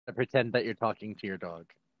I pretend that you're talking to your dog.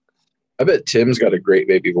 I bet Tim's got a great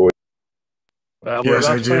baby voice. We're Yes,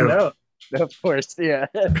 I about to find do. out. Of course, yeah.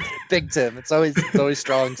 Big Tim. It's always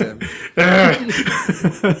strong Tim.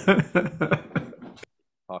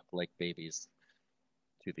 Talk like babies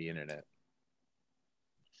to the internet.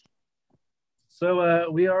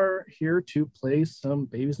 So we are here to play some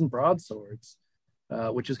Babies and Broadswords,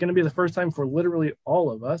 which is going to be the first time for literally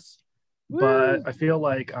all of us. Woo! But I feel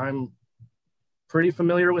like I'm pretty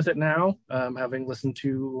familiar with it now, having listened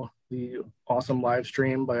to the awesome live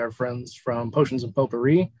stream by our friends from Potions and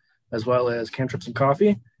Potpourri, as well as Cantrips and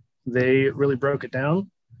Coffee. They really broke it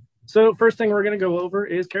down. So first thing we're going to go over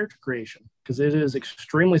is character creation, because it is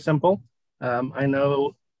extremely simple. I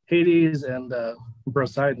know Hades and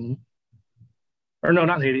Brosidon, or no,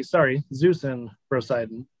 not Hades, sorry, Zeus and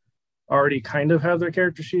Brosidon already kind of have their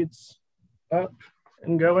character sheets up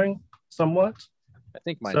and going somewhat. I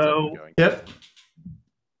think mine's up and going. Yep.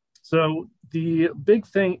 So the big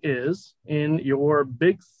thing is in your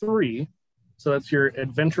big three, so that's your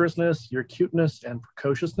adventurousness, your cuteness, and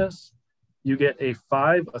precociousness. You get a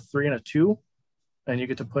 5, a 3, and a 2, and you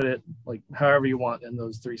get to put it like however you want in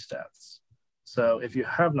those 3 stats. So if you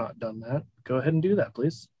have not done that, go ahead and do that,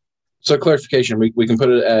 please. So clarification, we can put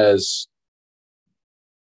it as,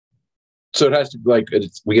 so it has to be like,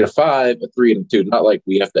 we get a 5, a 3, and a 2, not like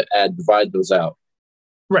we have to divide those out.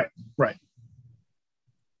 Right.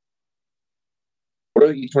 What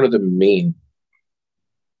do each one of them mean?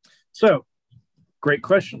 So, great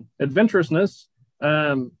question. Adventurousness,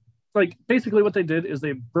 like basically what they did is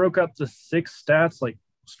they broke up the 6 stats, like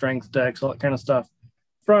strength, dex, all that kind of stuff,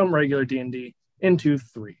 from regular D&D into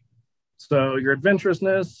 3. So your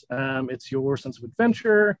adventurousness, it's your sense of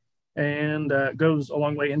adventure, and goes a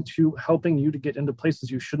long way into helping you to get into places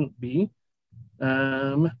you shouldn't be.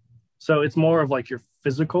 So it's more of like your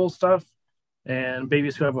physical stuff. And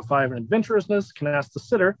babies who have a 5 in adventurousness can ask the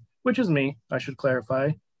sitter, which is me, I should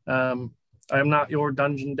clarify. I am not your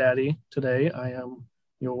dungeon daddy today. I am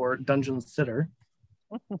your dungeon sitter.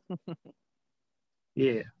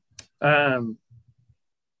 Yeah.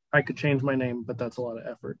 I could change my name, but that's a lot of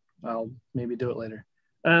effort. I'll maybe do it later.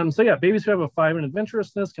 So yeah, babies who have a 5 in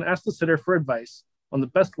adventurousness can ask the sitter for advice on the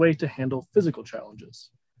best way to handle physical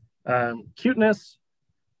challenges. Cuteness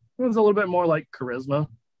is a little bit more like charisma,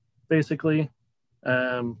 basically.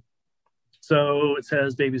 So it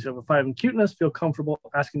says babies who have a 5 in cuteness feel comfortable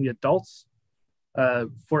asking the adults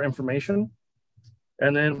for information.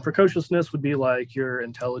 And then precociousness would be like your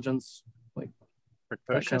intelligence, like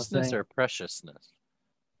precociousness kind of or preciousness?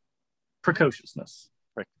 Precociousness.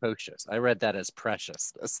 Precocious. I read that as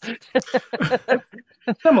preciousness.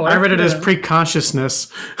 Similar. I read it as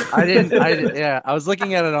preconsciousness. I didn't. Yeah, I was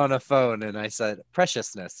looking at it on a phone and I said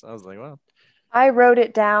preciousness. I was like, well. I wrote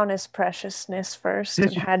it down as preciousness first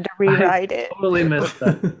and had to rewrite it. Totally missed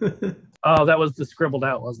that. Oh, that was the scribbled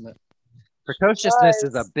out, wasn't it? Precociousness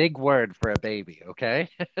is a big word for a baby, okay?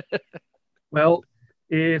 Well,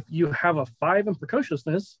 if you have a 5 in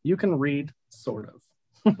precociousness, you can read, sort of.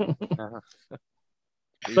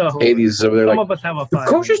 So, Hades over there, some like, of us have a 5.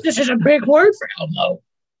 precociousness is a big word for Elmo.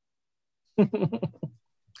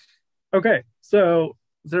 Okay, so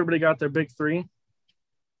has everybody got their big 3?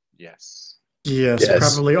 Yes. Yes,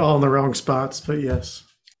 probably all in the wrong spots, but yes.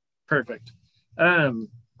 Perfect.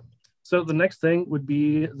 So the next thing would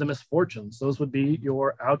be the misfortunes. Those would be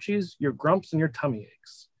your ouchies, your grumps, and your tummy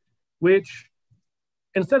aches, which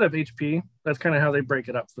instead of HP, that's kind of how they break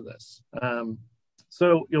it up for this.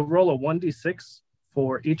 So you'll roll a 1d6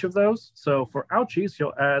 for each of those. So for ouchies,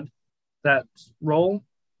 you'll add that roll,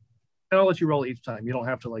 and I'll let you roll each time. You don't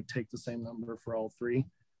have to like take the same number for all 3.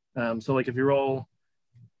 So like if you roll,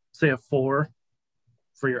 say, a 4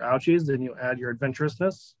 for your ouchies, then you add your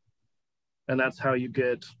adventurousness, and that's how you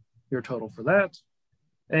get your total for that.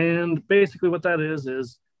 And basically what that is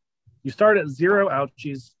you start at 0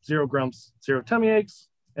 ouchies, 0 grumps, 0 tummy aches,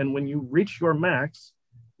 and when you reach your max,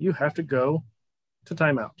 you have to go to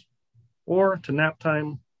timeout, or to nap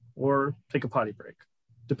time, or take a potty break,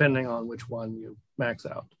 depending on which one you max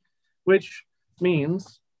out, which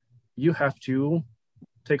means you have to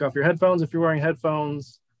take off your headphones if you're wearing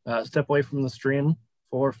headphones, step away from the stream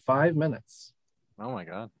for 5 minutes. Oh my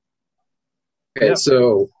god. Okay, yep.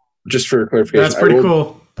 So just for clarification, that's pretty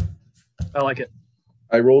cool. I like it.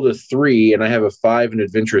 I rolled a 3 and I have a 5 in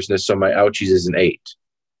adventurousness, so my ouchies is an 8.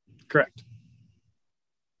 Correct.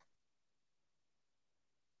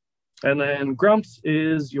 And then grumps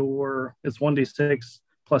is it's 1d6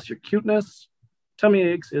 plus your cuteness. Tummy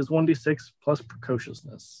aches is 1d6 plus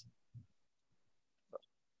precociousness.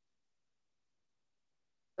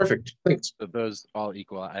 Perfect. Thanks. So those all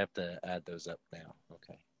equal. I have to add those up now.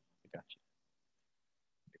 Okay.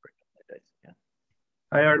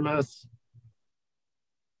 Hi, Artemis.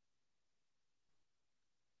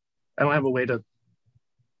 I don't have a way to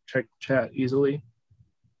check chat easily,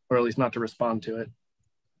 or at least not to respond to it.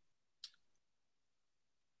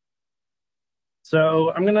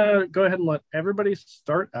 So I'm gonna go ahead and let everybody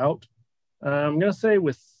start out. I'm gonna say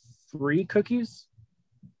with 3 cookies.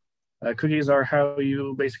 Cookies are how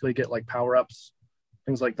you basically get like power-ups,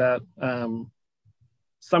 things like that.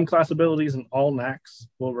 Some class abilities and all knacks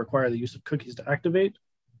will require the use of cookies to activate.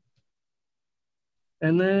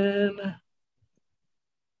 And then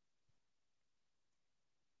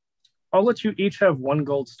I'll let you each have 1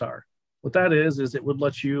 gold star. What that is it would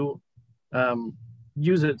let you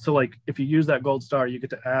use it. So like if you use that gold star, you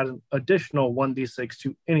get to add an additional 1d6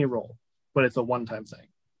 to any roll, but it's a one-time thing.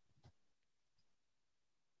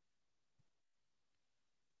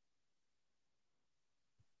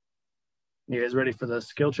 You guys ready for the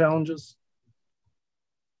skill challenges?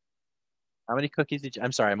 How many cookies did you?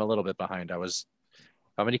 I'm sorry, I'm a little bit behind.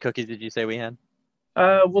 How many cookies did you say we had?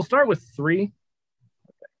 We'll start with 3.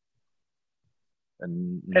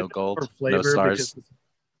 And no gold, for flavor, no stars.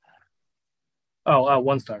 Oh,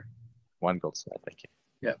 1 star. 1 gold star, thank you.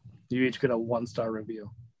 Yeah, you each get a 1-star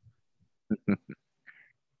review.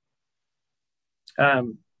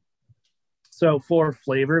 So for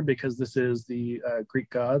flavor, because this is the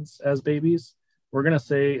Greek gods as babies, we're gonna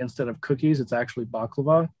say instead of cookies, it's actually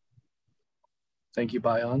baklava. Thank you,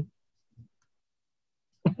 Bayon.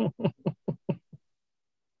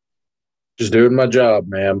 Just doing my job,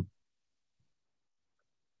 ma'am.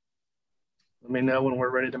 Let me know when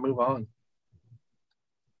we're ready to move on.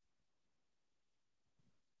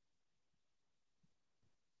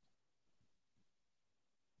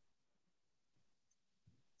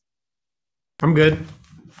 I'm good.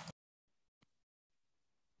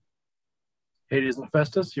 Hades and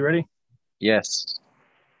Festus, you ready? Yes.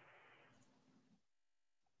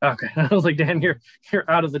 Okay. I was like, Dan, you're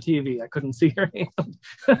out of the TV. I couldn't see your hand.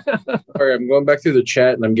 All right, I'm going back through the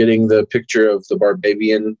chat and I'm getting the picture of the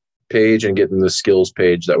Barbarian page and getting the skills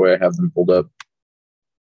page. That way I have them pulled up.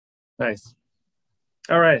 Nice.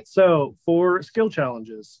 All right. So for skill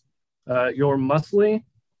challenges, your muscly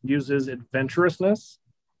uses adventurousness.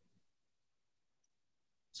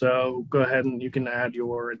 So go ahead and you can add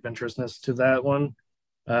your adventurousness to that one.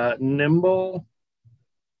 Nimble,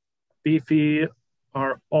 beefy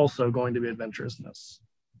are also going to be adventurousness.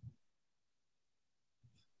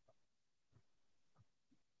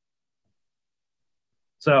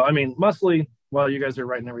 So, I mean, muscly, while you guys are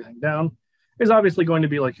writing everything down, is obviously going to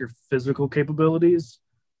be like your physical capabilities.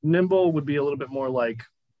 Nimble would be a little bit more like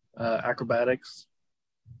acrobatics.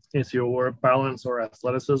 It's your balance or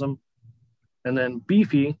athleticism. And then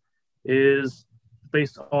beefy is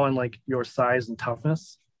based on like your size and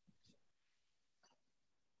toughness.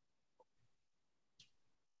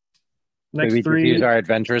 Next we 3. use our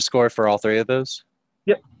adventure score for all 3 of those.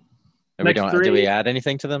 Yep. And Next we don't. 3. Do we add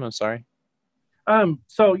anything to them? I'm sorry.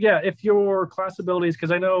 So yeah, if your class abilities,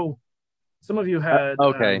 because I know some of you had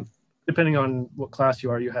okay. Depending on what class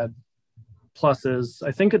you are, you had pluses.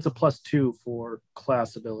 I think it's a +2 for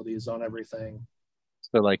class abilities on everything.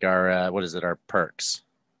 So like our what is it? Our perks.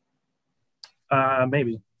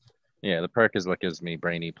 Maybe. Yeah, the perk is what gives me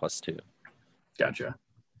brainy +2. Gotcha.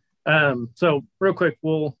 So real quick,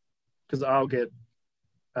 because I'll get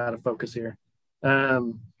out of focus here.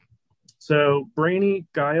 So brainy,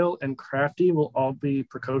 guile, and crafty will all be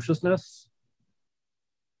precociousness.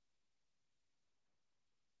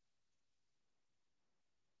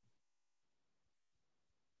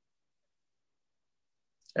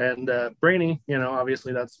 And brainy,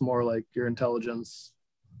 obviously that's more like your intelligence,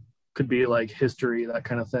 could be like history, that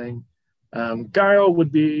kind of thing. Guile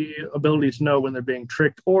would be ability to know when they're being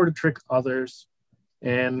tricked or to trick others.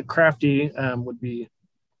 And crafty would be,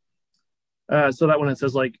 so that when it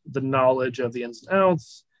says like the knowledge of the ins and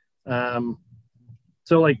outs.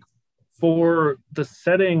 So like for the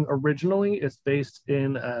setting originally, it's based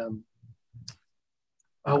in,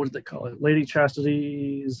 what did they call it? Lady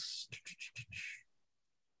Chastity's,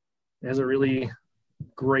 it has a really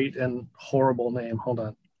great and horrible name. Hold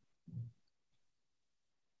on.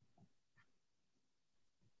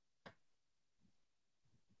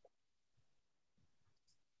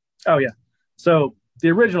 Oh, yeah. So the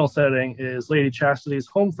original setting is Lady Chastity's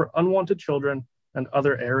home for unwanted children and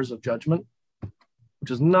other heirs of judgment, which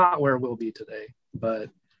is not where we'll be today. But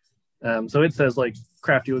so it says like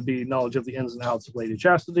crafty would be knowledge of the ins and outs of Lady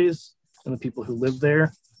Chastity's and the people who live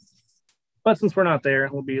there. But since we're not there,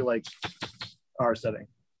 we'll be like our setting.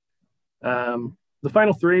 The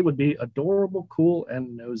final 3 would be adorable, cool,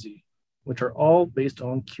 and nosy, which are all based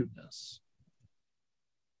on cuteness.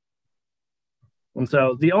 And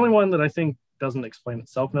so the only one that I think doesn't explain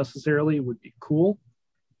itself necessarily would be cool,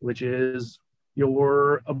 which is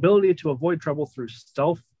your ability to avoid trouble through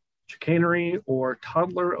stealth, chicanery, or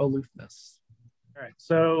toddler aloofness. All right,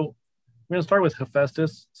 so I'm going to start with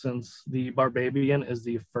Hephaestus since the Barbarian is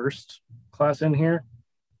the first class in here.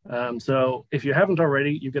 So if you haven't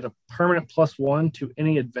already, you get a permanent +1 to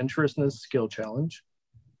any adventurousness skill challenge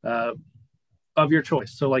of your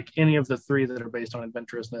choice. So like any of the 3 that are based on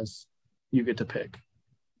adventurousness, you get to pick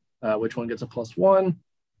which one gets a +1.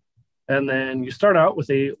 And then you start out with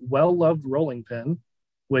a well-loved rolling pin,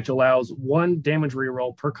 which allows 1 damage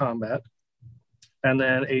reroll per combat, and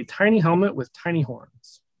then a tiny helmet with tiny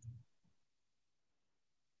horns.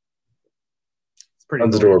 It's pretty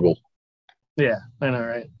Sounds adorable. Yeah, I know,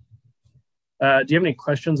 right? Do you have any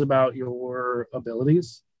questions about your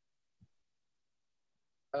abilities?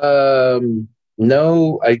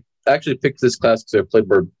 No, I actually picked this class because I played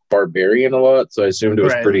Barbarian a lot, so I assumed it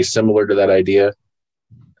was Right. pretty similar to that idea.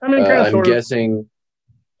 I mean, kind of, I'm sort of.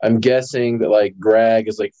 guessing that like Greg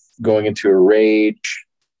is like going into a rage.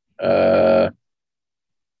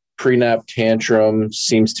 Pre-nap tantrum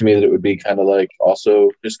seems to me that it would be kind of like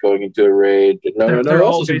also just going into a rage. No, it They're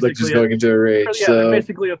all also seems like just basically going into a rage. Yeah, So they're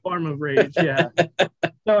basically a form of rage. Yeah.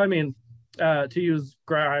 So I mean, to use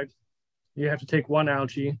Greg, you have to take 1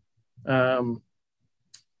 ouchie. To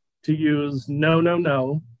use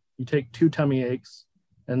no, you take 2 tummy aches,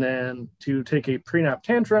 and then to take a pre-nap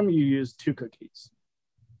tantrum, you use 2 cookies.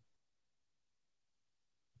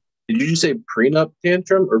 did you just say prenup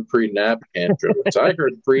tantrum or pre-nap tantrum? Because I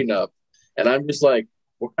heard prenup, and I'm just like,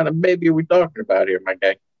 what kind of baby are we talking about here, my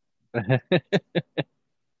guy?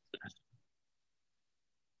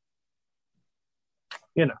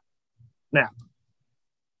 Nap.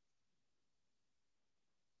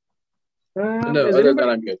 No, Is other than anybody, that,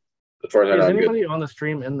 I'm good. As far as I know, I'm good. on the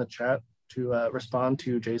stream in the chat to respond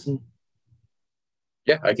to Jason?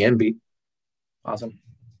 Yeah, I can be. Awesome.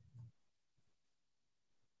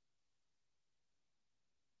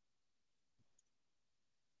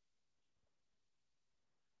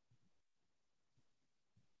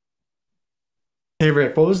 Hey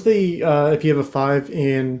Rick, what was the if you have a 5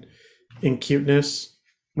 in cuteness,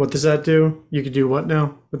 what does that do? You could do what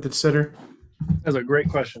now with the sitter? That's a great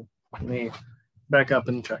question. Let me back up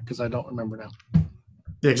and check because I don't remember now. Yeah,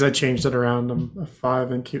 because I changed it around. I'm a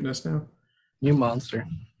 5 in cuteness now. You monster.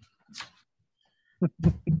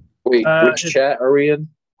 Wait, which chat are we in?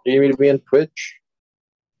 Do you mean to be in Twitch?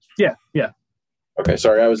 Yeah. Okay,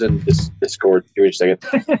 sorry, I was in this Discord. Give me a second.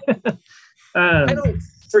 I don't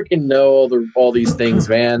freaking know all these things,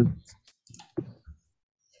 man.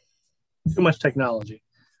 Too much technology.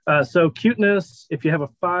 So cuteness, if you have a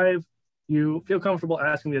 5, you feel comfortable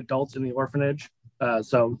asking the adults in the orphanage.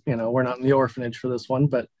 So, we're not in the orphanage for this one,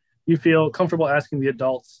 but you feel comfortable asking the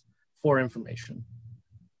adults for information.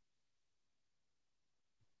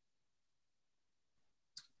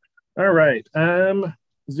 All right.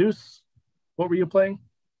 Zeus, what were you playing?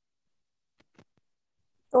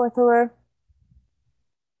 Sorcerer.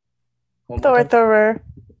 One more time. Sorcerer.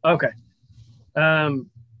 Okay.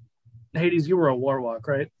 Hades, you were a warlock,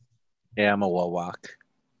 right? Yeah, I'm a warlock.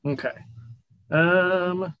 Okay.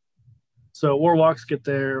 So warlocks get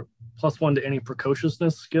their +1 to any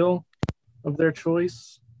precociousness skill of their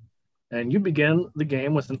choice. And you begin the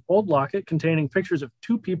game with an old locket containing pictures of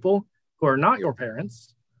 2 people who are not your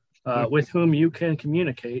parents, with whom you can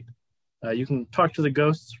communicate. You can talk to the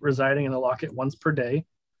ghosts residing in the locket once per day,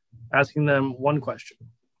 asking them 1 question.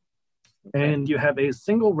 Okay. And you have a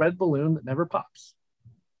single red balloon that never pops.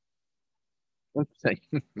 Okay.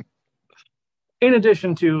 In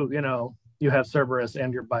addition to, you have Cerberus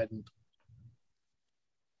and your Biden.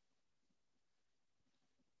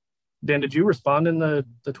 Dan, did you respond in the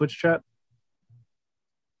Twitch chat?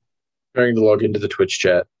 Trying to log into the Twitch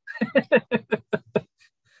chat.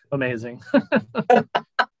 Amazing.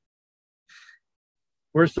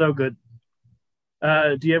 We're so good.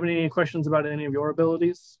 Do you have any questions about any of your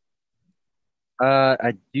abilities?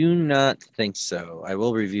 I do not think so. I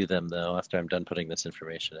will review them, though, after I'm done putting this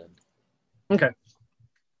information in. Okay.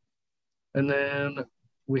 And then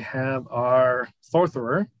we have our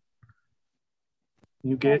sorcerer.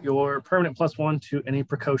 You get your permanent +1 to any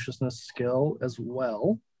precociousness skill as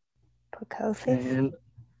well. Precocious.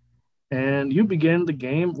 And you begin the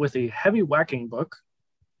game with a heavy whacking book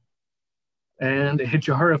and a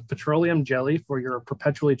jar of petroleum jelly for your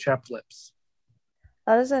perpetually chapped lips.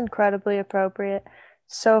 That is incredibly appropriate.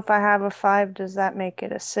 So if I have a 5, does that make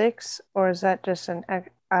it a 6? Or is that just I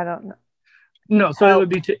don't know. No, so it would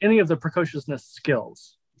be to any of the precociousness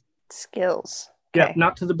skills. Skills. Yeah,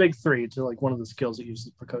 not to the big 3, to like one of the skills that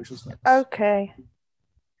uses precociousness. Okay.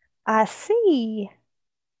 I see.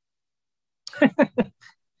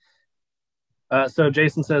 So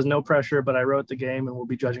Jason says no pressure, but I wrote the game and we'll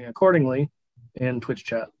be judging accordingly in Twitch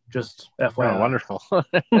chat. Just FYI. Oh, wonderful.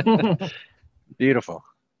 Beautiful.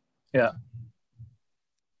 Yeah.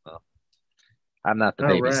 Well, I'm not the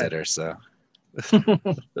All babysitter, so.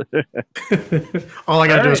 All I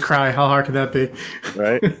gotta All do is right. cry. How hard can that be?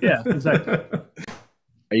 Right? Yeah, exactly.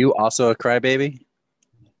 Are you also a crybaby?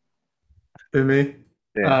 Who, me?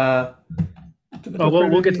 Yeah. Oh,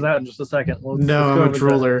 we'll get to that in just a second. Let's No, go I'm a over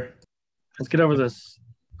drooler. let's get over this.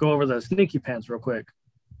 Go over the sneaky pants real quick.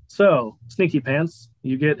 So, sneaky pants,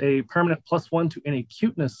 you get a permanent +1 to any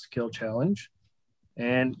cuteness skill challenge,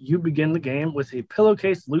 and you begin the game with a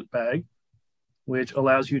pillowcase loot bag, which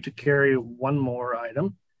allows you to carry one more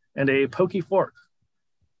item, and a pokey fork.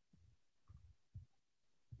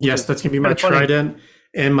 Yes, that's gonna be my kinda funny. trident,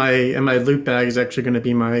 and my loot bag is actually gonna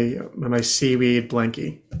be my seaweed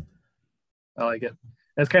blankie. I like it.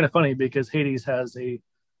 It's kind of funny because Hades has a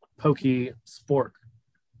pokey spork.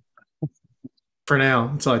 For now,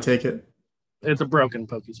 until I take it. It's a broken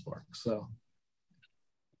pokey spork. So,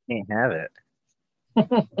 Can't have it.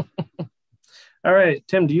 all right,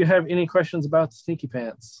 Tim, do you have any questions about sneaky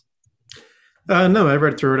pants? No, I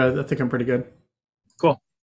read through it. I think I'm pretty good. Cool.